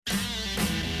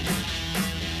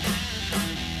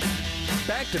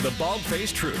Back to the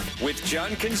Bald-Faced Truth with John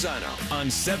Canzano on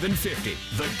 750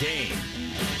 The Game.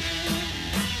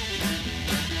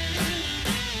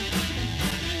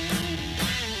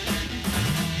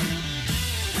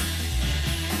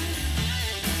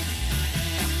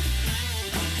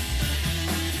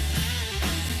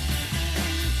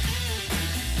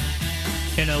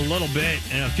 In a little bit,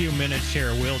 in a few minutes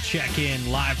here, we'll check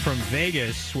in live from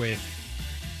Vegas with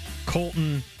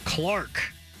Colton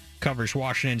Clark. Covers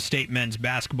Washington State men's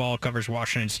basketball, covers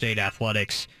Washington State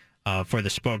athletics for the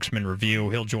Spokesman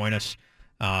Review. He'll join us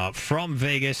from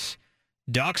Vegas.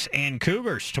 Ducks and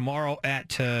Cougars tomorrow at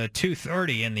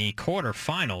 2:30 in the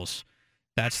quarterfinals.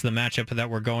 That's the matchup that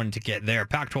we're going to get there.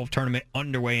 Pac-12 tournament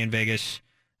underway in Vegas.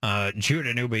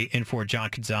 Judah Newby in for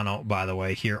John Canzano, by the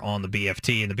way, here on the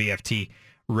BFT and the BFT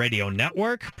Radio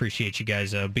Network. Appreciate you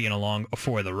guys being along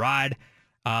for the ride.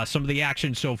 Some of the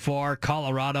action so far,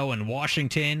 Colorado and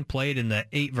Washington played in the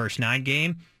 8-9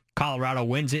 game. Colorado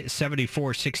wins it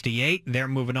 74-68. They're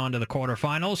moving on to the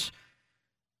quarterfinals.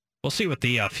 We'll see what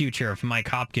the future of Mike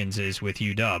Hopkins is with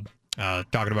UW.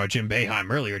 Talking about Jim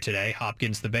Boeheim earlier today.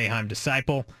 Hopkins, the Boeheim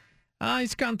disciple.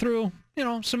 He's gone through,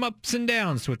 some ups and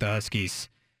downs with the Huskies.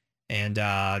 And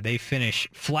they finish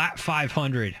flat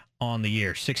 500 on the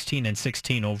year,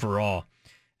 16-16 overall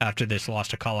after this loss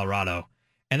to Colorado.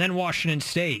 And then Washington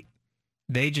State,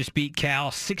 they just beat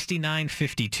Cal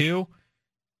 69-52.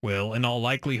 Will, in all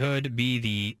likelihood, be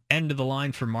the end of the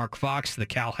line for Mark Fox, the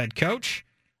Cal head coach.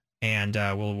 And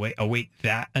we'll await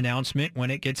that announcement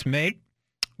when it gets made.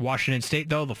 Washington State,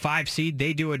 though, the 5 seed,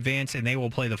 they do advance, and they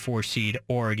will play the 4 seed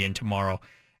Oregon tomorrow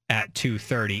at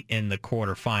 2:30 in the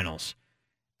quarterfinals.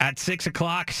 At 6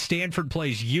 o'clock, Stanford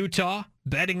plays Utah.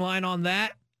 Betting line on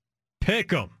that,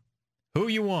 pick 'em. Who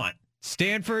you want?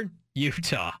 Stanford,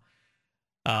 Utah.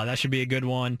 That should be a good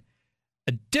one.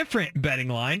 A different betting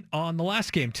line on the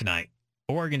last game tonight.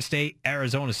 Oregon State,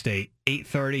 Arizona State,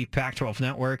 8:30, Pac-12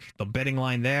 Network. The betting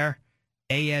line there,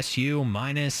 ASU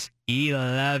minus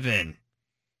 11.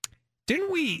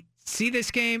 Didn't we see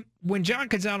this game? When John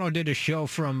Canzano did a show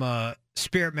from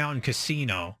Spirit Mountain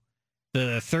Casino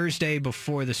the Thursday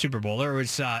before the Super Bowl, it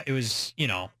was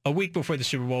a week before the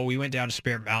Super Bowl. We went down to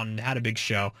Spirit Mountain, had a big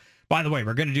show. By the way,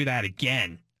 we're going to do that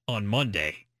again on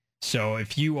Monday. So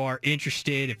if you are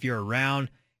interested, if you're around,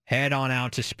 head on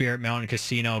out to Spirit Mountain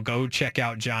Casino. Go check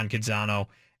out John Canzano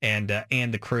and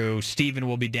the crew. Steven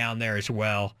will be down there as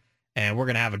well, and we're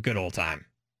going to have a good old time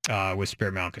with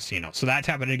Spirit Mountain Casino. So that's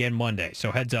happening again Monday.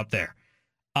 So heads up there.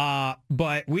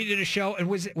 But we did a show, and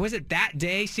was it that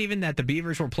day, Steven, that the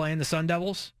Beavers were playing the Sun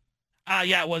Devils?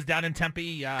 Yeah, it was down in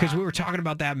Tempe. Because we were talking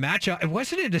about that matchup. And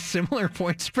wasn't it a similar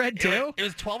point spread, too? It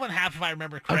was 12.5, if I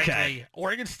remember correctly. Okay.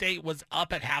 Oregon State was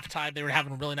up at halftime. They were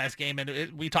having a really nice game,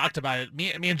 and we talked about it.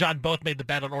 Me and John both made the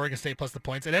bet on Oregon State plus the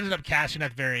points. It ended up cashing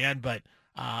at the very end, but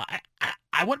I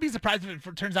wouldn't be surprised if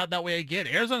it turns out that way again.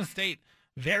 Arizona State,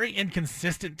 very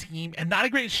inconsistent team and not a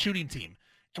great shooting team.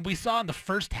 And we saw in the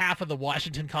first half of the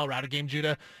Washington-Colorado game,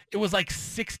 Judah, it was like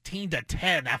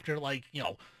 16-10 after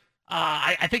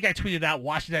I think I tweeted out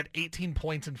Washington had 18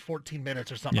 points in 14 minutes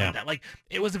or something like that. Like,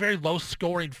 it was a very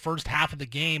low-scoring first half of the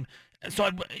game. So,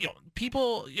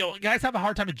 guys have a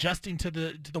hard time adjusting to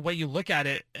the way you look at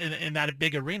it in that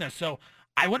big arena. So,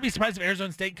 I wouldn't be surprised if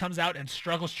Arizona State comes out and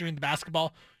struggles shooting the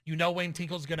basketball. Wayne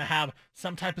Tinkle's going to have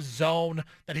some type of zone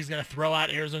that he's going to throw at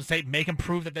Arizona State, make them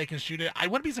prove that they can shoot it. I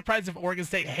wouldn't be surprised if Oregon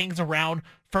State hangs around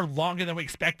for longer than we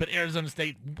expect, but Arizona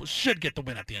State should get the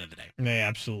win at the end of the day. They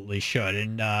absolutely should.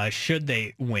 And should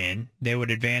they win, they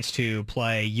would advance to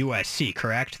play USC,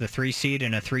 correct? The 3 seed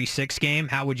in a 3-6 game.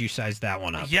 How would you size that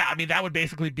one up? Yeah, I mean, that would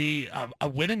basically be a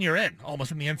win and you're in,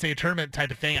 almost in the NCAA tournament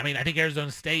type of thing. I mean, I think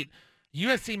Arizona State...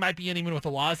 USC might be in even with a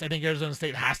loss. I think Arizona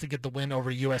State has to get the win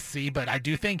over USC, but I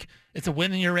do think it's a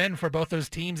win and you're in for both those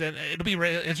teams, and it'll be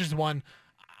an interesting one.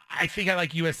 I think I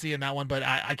like USC in that one, but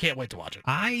I can't wait to watch it.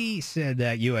 I said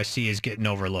that USC is getting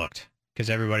overlooked because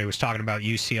everybody was talking about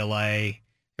UCLA.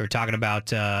 They were talking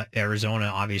about Arizona,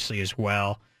 obviously, as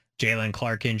well. Jalen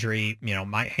Clark injury,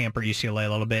 might hamper UCLA a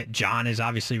little bit. John is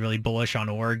obviously really bullish on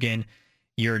Oregon.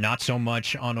 You're not so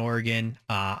much on Oregon.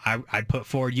 I put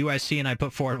forward USC and I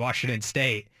put forward Washington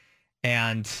State.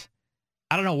 And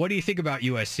I don't know. What do you think about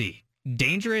USC?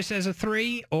 Dangerous as a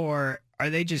 3, or are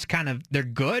they just they're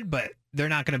good, but they're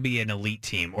not going to be an elite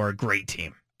team or a great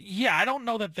team? Yeah, I don't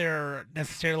know that they're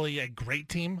necessarily a great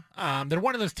team. They're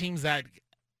one of those teams that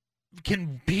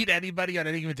can beat anybody on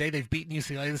any given day. They've beaten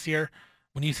UCLA this year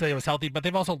when UCLA was healthy, but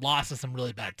they've also lost to some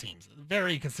really bad teams.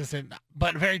 Very consistent,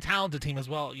 but very talented team as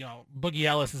well. Boogie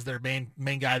Ellis is their main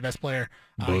guy, best player.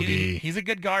 Boogie. He's a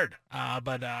good guard,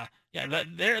 but Yeah,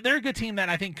 they're a good team that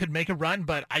I think could make a run,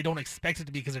 but I don't expect it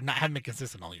to be because haven't been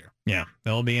consistent all year. Yeah,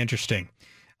 it'll be interesting.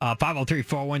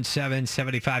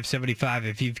 503-417-7575.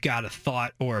 If you've got a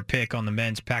thought or a pick on the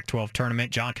men's Pac-12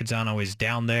 tournament, John Canzano is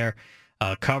down there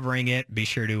covering it. Be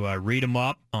sure to read them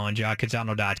up on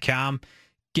johncanzano.com.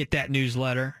 Get that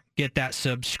newsletter. Get that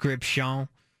subscription.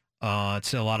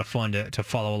 It's a lot of fun to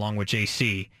follow along with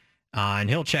JC. And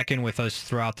he'll check in with us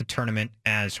throughout the tournament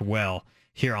as well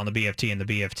here on the BFT and the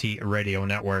BFT Radio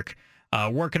Network.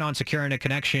 Working on securing a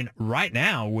connection right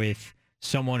now with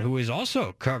someone who is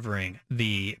also covering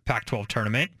the Pac-12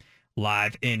 tournament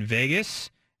live in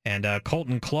Vegas. And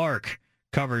Colton Clark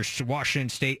covers Washington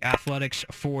State athletics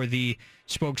for the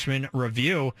Spokesman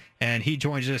Review. And he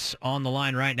joins us on the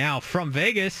line right now from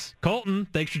Vegas. Colton,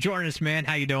 thanks for joining us, man.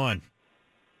 How you doing?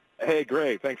 Hey,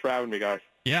 great. Thanks for having me, guys.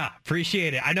 Yeah,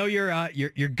 appreciate it. I know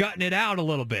you're gutting it out a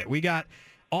little bit. We got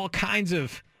all kinds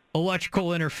of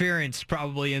electrical interference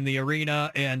probably in the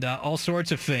arena and all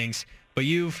sorts of things. But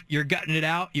you're gutting it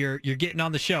out. You're getting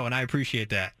on the show, and I appreciate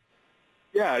that.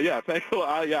 Yeah. Thanks a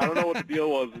lot. I don't know what the deal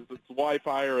was. If it's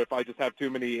Wi-Fi or if I just have too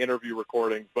many interview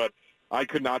recordings, but I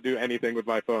could not do anything with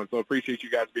my phone. So appreciate you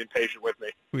guys being patient with me.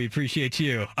 We appreciate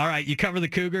you. All right, you cover the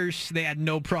Cougars. They had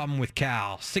no problem with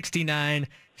Cal.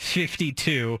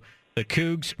 69-52. The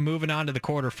Cougs moving on to the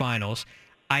quarterfinals.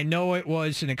 I know it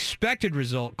was an expected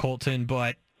result, Colton,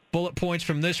 but bullet points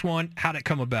from this one, how'd it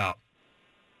come about?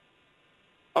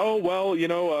 Oh, well,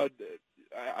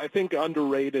 I think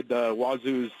underrated.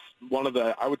 Wazoo's one of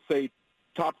the, I would say,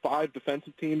 top 5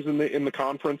 defensive teams in the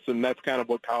conference, and that's kind of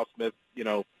what Kyle Smith,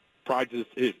 prides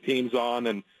his teams on.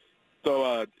 And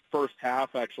so first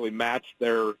half actually matched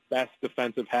their best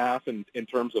defensive half in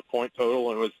terms of point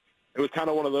total, and it was kind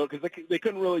of one of those because they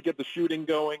couldn't really get the shooting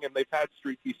going, and they've had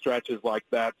streaky stretches like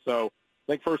that. So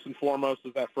I think first and foremost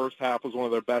is that first half was one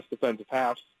of their best defensive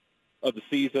halves of the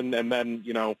season, and then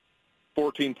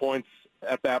 14 points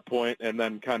at that point, and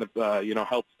then kind of,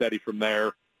 held steady from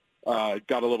there.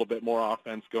 Got a little bit more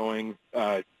offense going.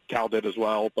 Cal did as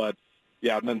well. But,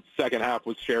 yeah, and then second half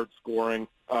was shared scoring.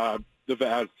 As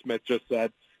Smith just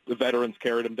said, the veterans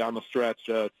carried him down the stretch.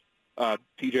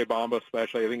 T.J. Bamba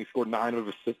especially, I think he scored 9 of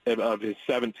his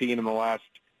 17 in the last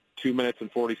 2 minutes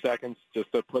and 40 seconds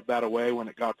just to put that away when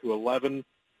it got to 11.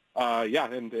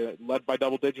 And led by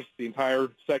double digits the entire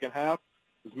second half,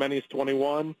 as many as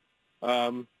 21.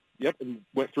 And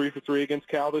went 3 for 3 against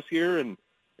Cal this year, and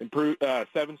improved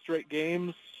 7 straight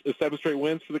wins for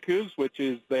the Cougs, which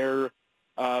is their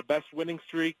best winning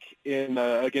streak in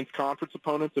against conference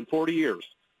opponents in 40 years.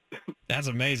 That's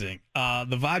amazing. The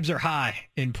vibes are high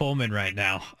in Pullman right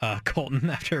now, Colton,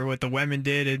 after what the women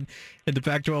did in the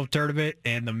Pac-12 tournament,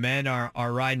 and the men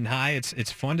are riding high.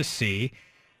 It's fun to see.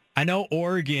 I know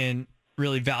Oregon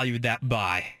really valued that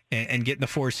bye and getting the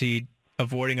 4 seed,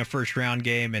 avoiding a first round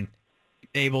game, and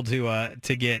able to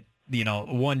get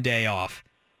 1 day off.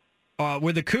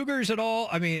 Were the Cougars at all?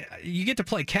 I mean, you get to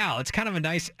play Cal. It's kind of a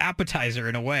nice appetizer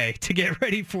in a way to get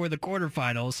ready for the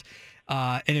quarterfinals,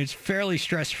 and it's fairly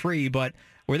stress-free. But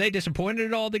were they disappointed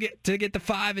at all to get the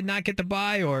 5 and not get the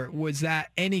bye, or was that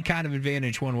any kind of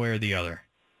advantage one way or the other?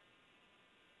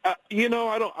 I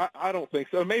don't think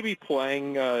so. Maybe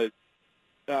playing.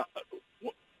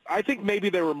 I think maybe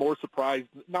they were more surprised,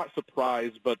 not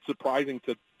surprised, but surprising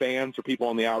to fans or people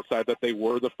on the outside that they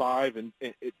were the 5, and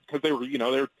because they were,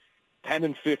 they're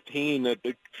 10-15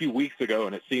 a few weeks ago,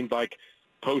 and it seemed like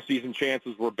postseason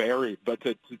chances were buried. But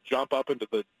to jump up into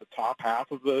the top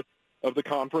half of the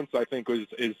conference, I think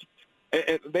is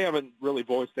they haven't really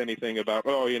voiced anything about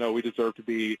we deserve to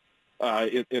be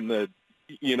in the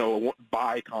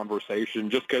bye conversation,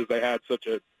 just because they had such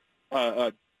a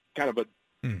kind of a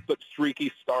such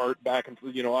streaky start back and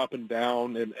up and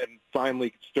down, and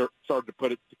finally started to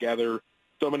put it together.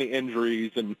 So many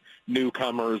injuries and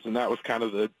newcomers, and that was kind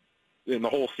of the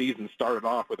whole season started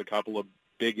off with a couple of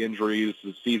big injuries,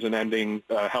 season-ending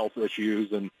health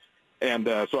issues, and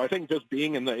so I think just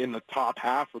being in the top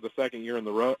half for the second year in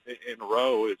a row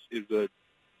is a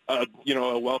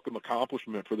welcome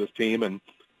accomplishment for this team. And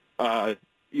I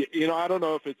don't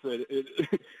know if it's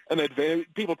an advantage.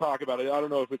 People talk about it. I don't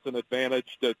know if it's an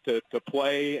advantage to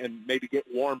play and maybe get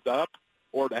warmed up,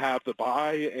 or to have the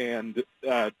bye and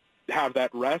have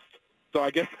that rest. So I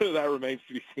guess that remains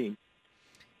to be seen.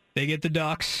 They get the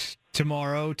Ducks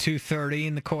tomorrow, 2:30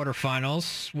 in the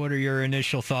quarterfinals. What are your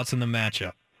initial thoughts on the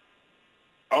matchup?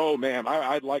 Oh man,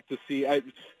 I'd like to see. I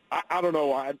don't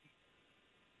know.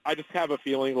 I just have a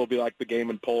feeling it'll be like the game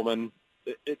in Pullman.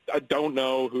 I don't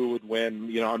know who would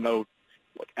win. I'm no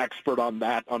expert on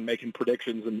that, on making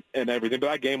predictions and everything.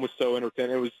 But that game was so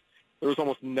entertaining. There was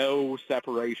almost no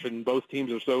separation. Both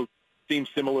teams are so seem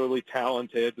similarly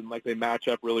talented, and like they match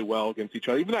up really well against each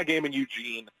other. Even that game in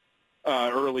Eugene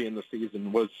early in the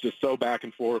season was just so back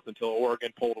and forth until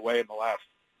Oregon pulled away in the last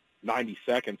 90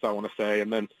 seconds, I want to say.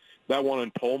 And then that one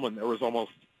in Pullman, it was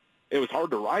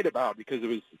hard to write about because it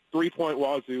was 3-point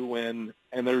Wazoo win,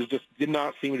 and there just did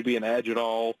not seem to be an edge at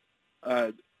all.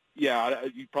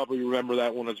 You probably remember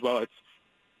that one as well.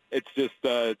 It's just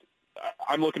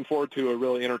I'm looking forward to a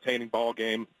really entertaining ball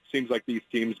game. Seems like these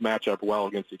teams match up well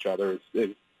against each other.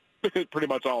 It's pretty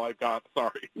much all I've got.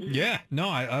 Sorry. Yeah, no,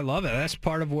 I love it. That's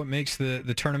part of what makes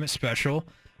the tournament special.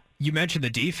 You mentioned the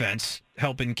defense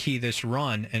helping key this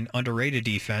run, and underrated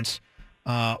defense.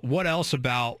 What else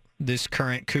about this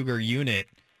current Cougar unit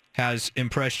has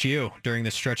impressed you during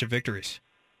this stretch of victories?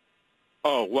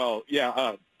 Oh, well,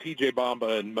 yeah, TJ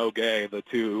Bamba and Mo Gay, the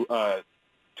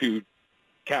two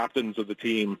captains of the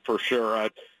team for sure. I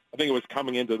think it was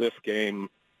coming into this game,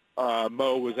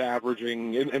 Mo was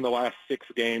averaging, in the last 6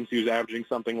 games, he was averaging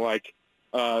something like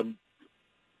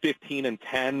 15 and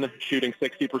 10, shooting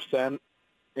 60%.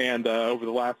 And over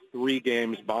the last 3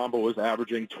 games, Bamba was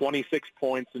averaging 26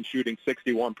 points and shooting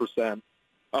 61%.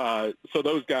 So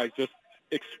those guys just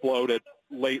exploded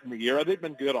late in the year. They've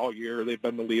been good all year. They've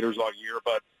been the leaders all year,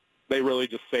 but they really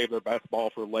just saved their best ball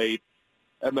for late.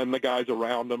 And then the guys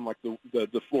around them, like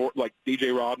the floor, like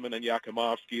DJ Rodman and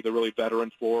Yakimovsky, the really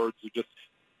veteran forwards, are just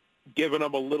giving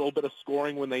them a little bit of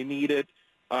scoring when they need it,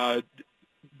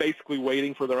 basically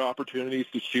waiting for their opportunities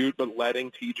to shoot, but letting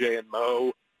TJ and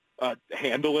Mo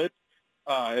handle it.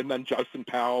 And then Justin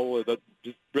Powell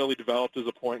just really developed as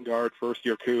a point guard,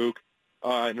 first-year Coug,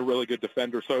 and a really good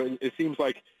defender. So it seems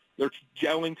like they're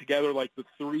gelling together. Like the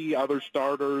 3 other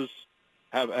starters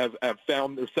have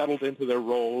found they're settled into their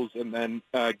roles, and then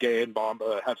Gay and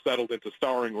Bamba have settled into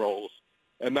starring roles.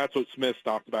 And that's what Smith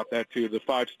talked about that too. The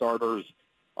 5 starters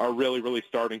are really, really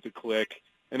starting to click,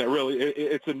 and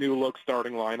it's a new look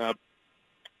starting lineup.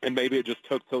 And maybe it just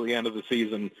took till the end of the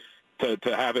season to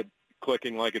have it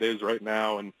clicking like it is right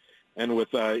now. And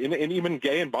with and even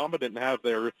Gay and Bamba didn't have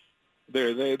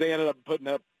they ended up putting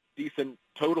up decent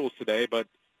totals today, but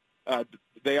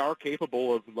they are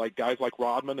capable of, like, guys like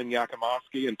Rodman and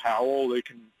Yakimovsky and Powell. They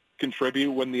can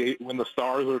contribute when the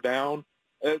stars are down.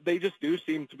 They just do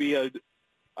seem to be a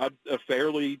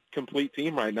fairly complete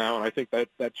team right now, and I think that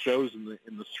shows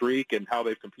in the streak and how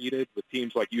they've competed with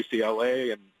teams like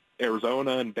UCLA and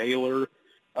Arizona and Baylor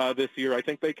this year. I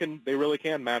think they really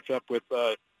can match up with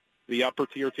the upper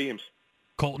tier teams.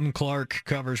 Colton Clark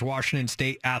covers Washington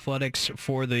State athletics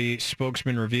for the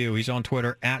Spokesman Review. He's on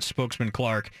Twitter at Spokesman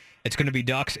Clark. It's going to be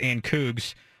Ducks and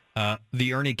Cougs,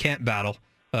 the Ernie Kent battle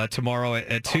tomorrow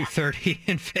at 2:30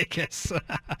 in Vegas.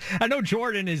 I know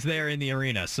Jordan is there in the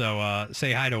arena, so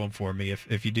say hi to him for me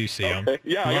if you do see him.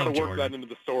 Yeah, I got to work that into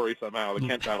the story somehow, the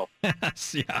Kent battle.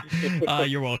 Yeah,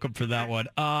 you're welcome for that one.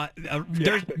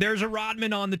 There's a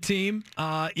Rodman on the team.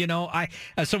 I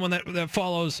as someone that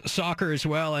follows soccer as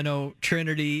well, I know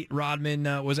Trinity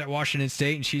Rodman was at Washington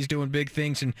State, and she's doing big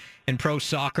things in pro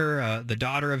soccer, the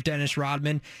daughter of Dennis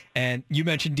Rodman. And you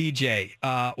mentioned DJ.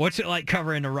 What's it like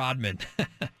covering a Rodman?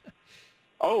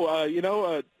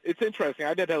 It's interesting.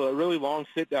 I did a really long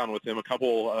sit down with him a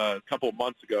couple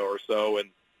months ago or so,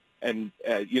 and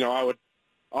I would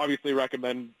obviously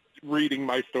recommend reading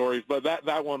my stories, but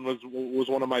that one was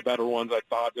one of my better ones, I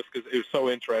thought, just because it was so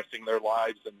interesting, their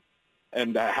lives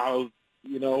and how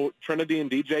Trinity and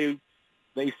DJ,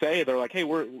 they say they're like, hey,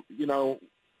 we're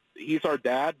he's our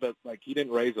dad, but like he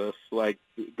didn't raise us. Like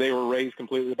they were raised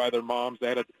completely by their moms. They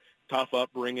had a tough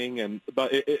upbringing,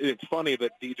 but it's funny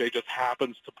that DJ just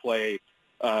happens to play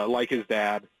like his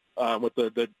dad.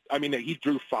 He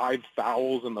drew 5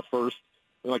 fouls in the first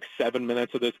 7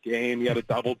 minutes of this game. He had a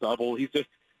double-double. He's just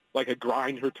like a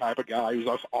grinder type of guy who's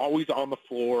always on the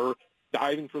floor,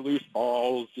 diving for loose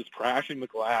balls, just crashing the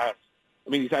glass. I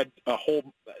mean, he's had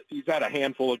a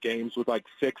handful of games with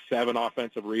 6-7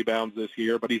 offensive rebounds this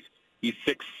year, but he's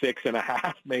 6'6" and a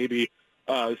half maybe.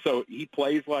 So he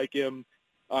plays like him.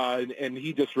 And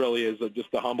he just really is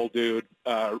just a humble dude,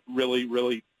 really,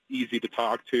 really easy to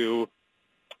talk to,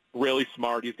 really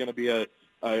smart. He's going to be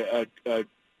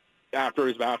after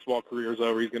his basketball career is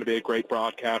over, he's going to be a great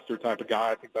broadcaster type of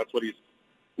guy. I think that's what he's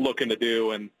looking to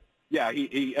do. And yeah,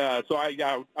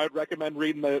 I'd recommend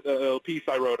reading the piece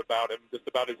I wrote about him, just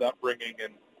about his upbringing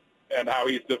and how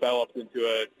he's developed into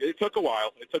it took a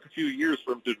while. It took a few years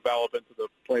for him to develop into the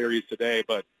player he's today,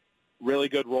 but really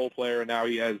good role player. And now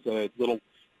he has little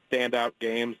standout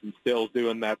games and still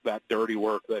doing that dirty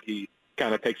work that he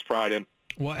kind of takes pride in.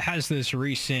 What has this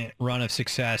recent run of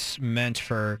success meant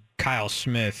for Kyle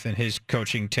Smith and his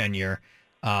coaching tenure?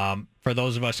 For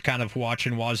those of us kind of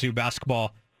watching Wazoo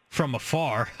basketball from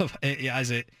afar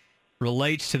as it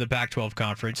relates to the Pac-12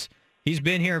 conference. He's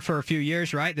been here for a few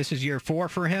years, right? This is year 4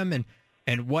 for him,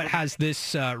 and what has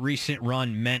this recent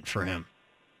run meant for him?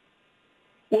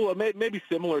 Well, it may be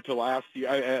similar to last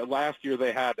year. Last year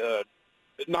they had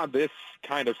not this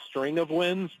kind of string of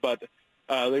wins, but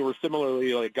they were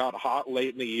similarly got hot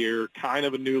late in the year, kind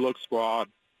of a new look squad,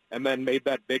 and then made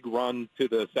that big run to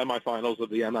the semifinals of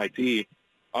the NIT.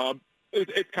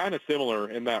 It's kind of similar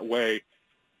in that way,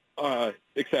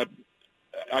 except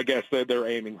I guess they're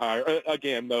aiming higher.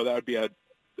 Again, though, that would be a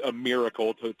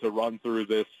miracle to run through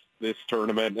this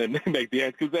tournament and make the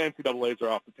end, because the NCAAs are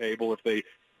off the table if they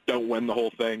don't win the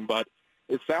whole thing. But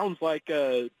it sounds like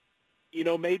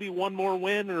maybe one more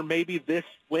win, or maybe this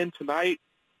win tonight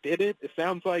did it. It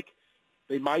sounds like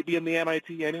they might be in the NIT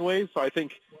anyway, so I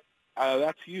think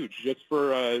that's huge just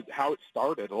for how it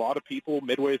started. A lot of people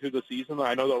midway through the season,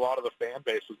 I know that a lot of the fan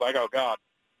base was like, oh, God,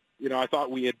 I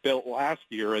thought we had built last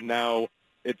year, and now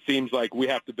it seems like we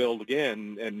have to build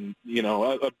again. And,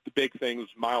 the big thing was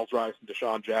Miles Rice and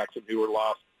Deshaun Jackson, who were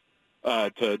lost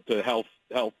to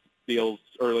health deals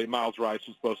early. Miles Rice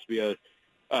was supposed to be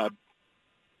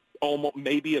almost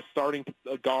maybe a starting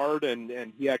guard,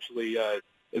 and he actually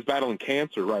is battling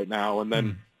cancer right now. And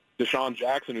then Deshaun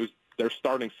Jackson, who's their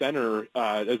starting center,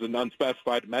 is an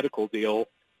unspecified medical deal.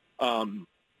 That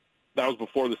was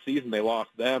before the season. They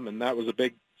lost them, and that was a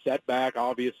big setback,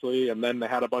 obviously. And then they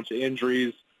had a bunch of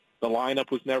injuries. The lineup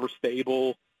was never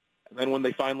stable. And then when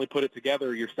they finally put it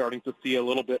together, you're starting to see a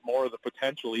little bit more of the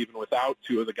potential, even without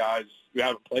two of the guys who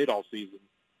haven't played all season.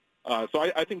 So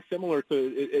I think similar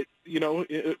to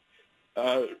it,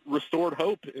 restored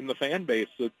hope in the fan base.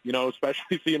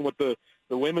 Especially seeing what the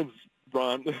women's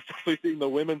run, especially seeing the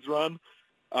women's run,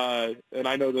 and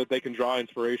I know that they can draw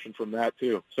inspiration from that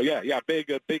too. So yeah,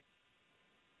 big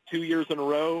 2 years in a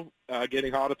row,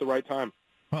 getting hot at the right time.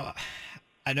 Well,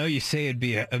 I know you say it'd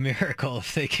be a miracle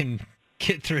if they can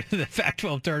get through the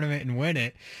Pac-12 tournament and win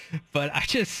it, but I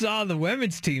just saw the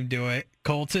women's team do it,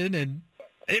 Colton, and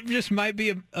it just might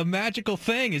be a magical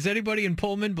thing. Is anybody in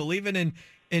Pullman believing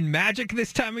in magic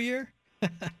this time of year?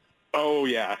 Oh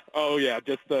yeah.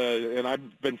 Just and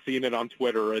I've been seeing it on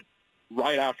Twitter.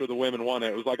 Right after the women won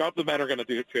it was like, oh, the men are going to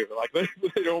do it too. Like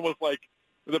they almost like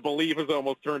the belief has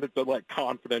almost turned into like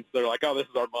confidence. They're like, oh, this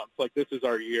is our month. Like this is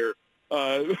our year.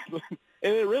 And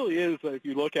it really is. If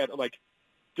you look at it, like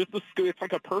just the school, it's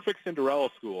like a perfect Cinderella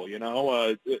school.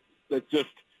 It's just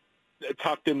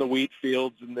tucked in the wheat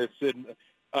fields, and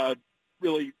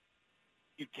really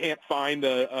you can't find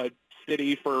a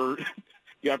city for.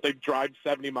 You have to drive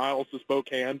 70 miles to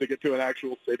Spokane to get to an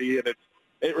actual city, and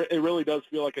it really does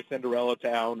feel like a Cinderella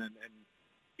town. And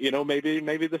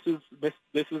maybe this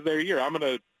is their year. I'm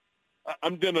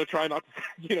gonna try not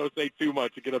to say too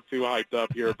much and get up too hyped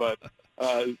up here, but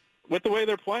with the way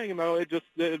they're playing, though,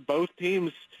 both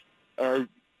teams are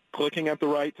clicking at the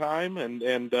right time, and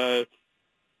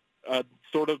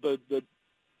sort of the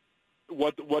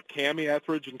what Cammie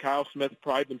Etheridge and Kyle Smith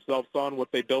pride themselves on,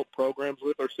 what they built programs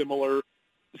with, are similar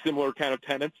kind of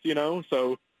tenets,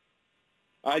 So,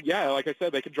 like I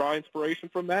said, they can draw inspiration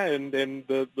from that, and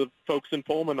the folks in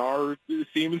Pullman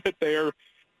seem that they're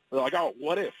like, oh,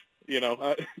 what if,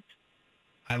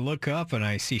 I look up and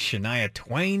I see Shania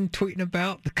Twain tweeting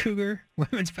about the Cougar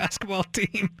women's basketball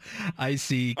team. I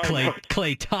see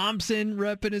Klay Thompson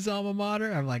repping his alma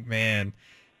mater. I'm like, man,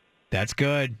 that's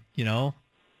good.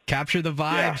 Capture the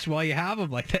vibes while you have them.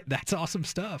 Like that's awesome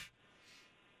stuff.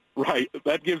 Right.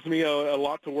 That gives me a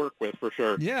lot to work with for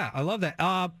sure. Yeah, I love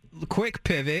that. Quick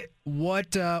pivot.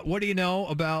 What do you know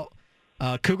about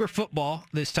Cougar football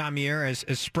this time of year as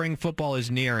spring football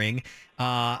is nearing?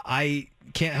 I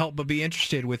can't help but be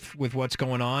interested with what's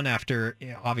going on after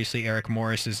obviously Eric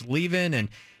Morris is leaving and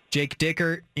Jake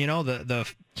Dickert,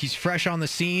 he's fresh on the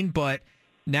scene, but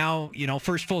now,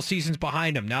 first full season's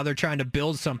behind him. Now they're trying to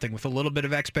build something with a little bit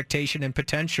of expectation and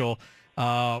potential.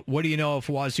 What do you know of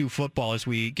Wazoo football as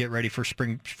we get ready for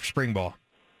spring ball?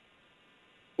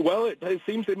 Well, it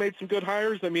seems they made some good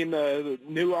hires. I mean, the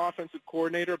new offensive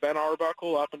coordinator, Ben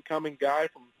Arbuckle, up-and-coming guy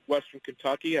from Western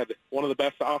Kentucky, had one of the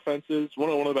best offenses, one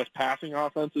of the best passing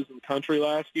offenses in the country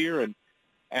last year,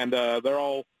 and they're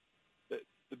all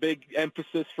the big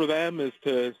emphasis for them is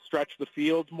to stretch the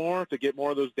field more, to get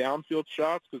more of those downfield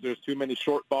shots, because there's too many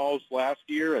short balls last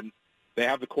year, and they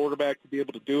have the quarterback to be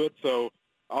able to do it. So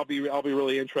I'll be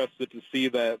really interested to see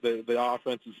the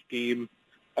offensive scheme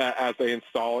as they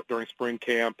install it during spring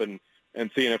camp, and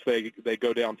seeing if they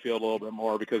go downfield a little bit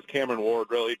more, because Cameron Ward,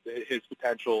 really his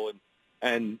potential,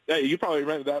 and you probably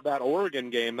remember that Oregon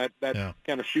game, that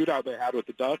kind of shootout they had with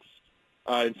the Ducks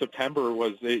in September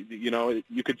was,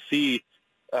 you could see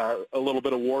a little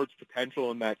bit of Ward's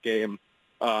potential in that game.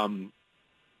 And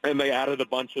they added a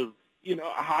bunch of,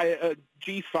 high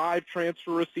G5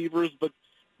 transfer receivers, but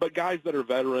guys that are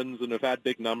veterans and have had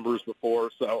big numbers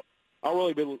before. So I'll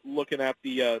really be looking at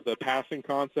the passing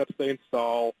concepts they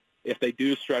install, if they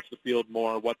do stretch the field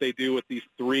more, what they do with these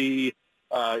 3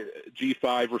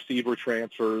 G5 receiver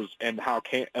transfers, and how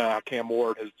Cam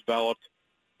Ward has developed.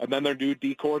 And then their new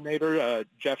D coordinator,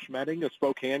 Jeff Schmedding, a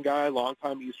Spokane guy,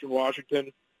 longtime Eastern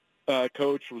Washington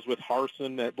coach, was with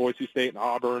Harsin at Boise State and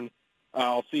Auburn.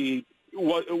 I'll see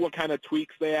what kind of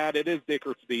tweaks they add. It is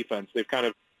Dickert's defense. They've kind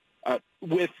of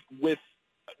with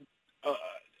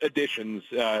additions.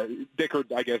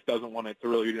 Dickert, I guess, doesn't want it to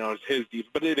really be known as his defense,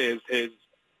 but it is his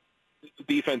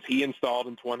defense he installed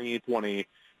in 2020.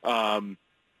 So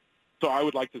I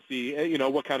would like to see,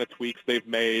 what kind of tweaks they've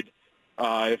made,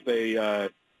 if they are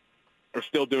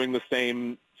still doing the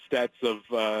same sets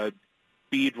of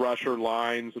speed rusher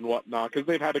lines and whatnot, because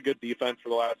they've had a good defense for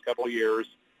the last couple of years.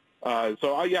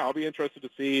 I'll be interested to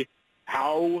see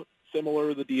how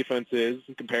similar the defense is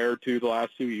compared to the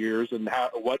last 2 years, and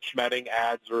what Schmedding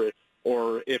adds,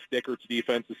 or if Dickert's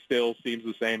defense still seems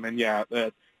the same, and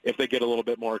if they get a little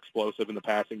bit more explosive in the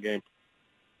passing game.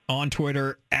 On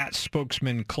Twitter, at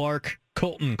Spokesman Clark,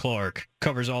 Colton Clark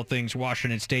covers all things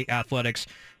Washington State athletics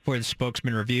for the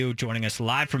Spokesman Review, joining us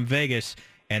live from Vegas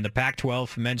and the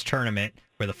Pac-12 men's tournament,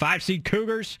 where the 5-seed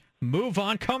Cougars move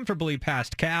on comfortably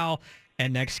past Cal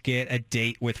and next get a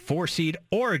date with 4-seed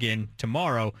Oregon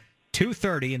tomorrow,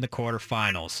 2:30 in the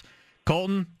quarterfinals.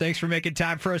 Colton, thanks for making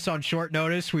time for us on short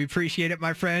notice. We appreciate it,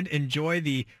 my friend. Enjoy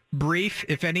the brief,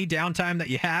 if any, downtime that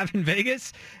you have in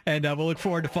Vegas, and we'll look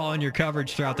forward to following your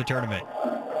coverage throughout the tournament.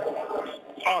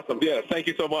 Awesome. Yeah, thank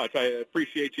you so much. I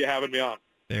appreciate you having me on.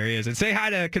 There he is. And say hi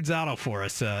to Canzano for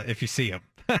us if you see him.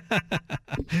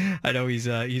 I know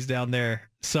he's down there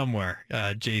somewhere.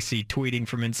 JC tweeting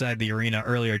from inside the arena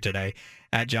earlier today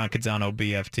at John Canzano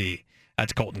BFT.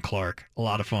 That's Colton Clark. A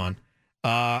lot of fun.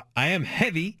 I am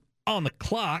heavy on the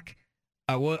clock.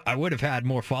 I would have had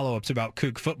more follow-ups about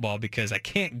Coug football because I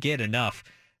can't get enough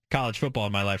college football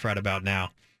in my life right about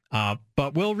now.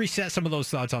 But we'll reset some of those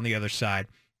thoughts on the other side.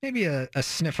 Maybe a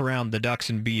sniff around the Ducks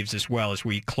and Beavs as well as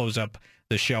we close up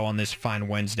the show on this fine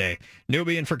Wednesday.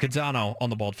 Nubian for Canzano on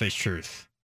the Bald Faced Truth.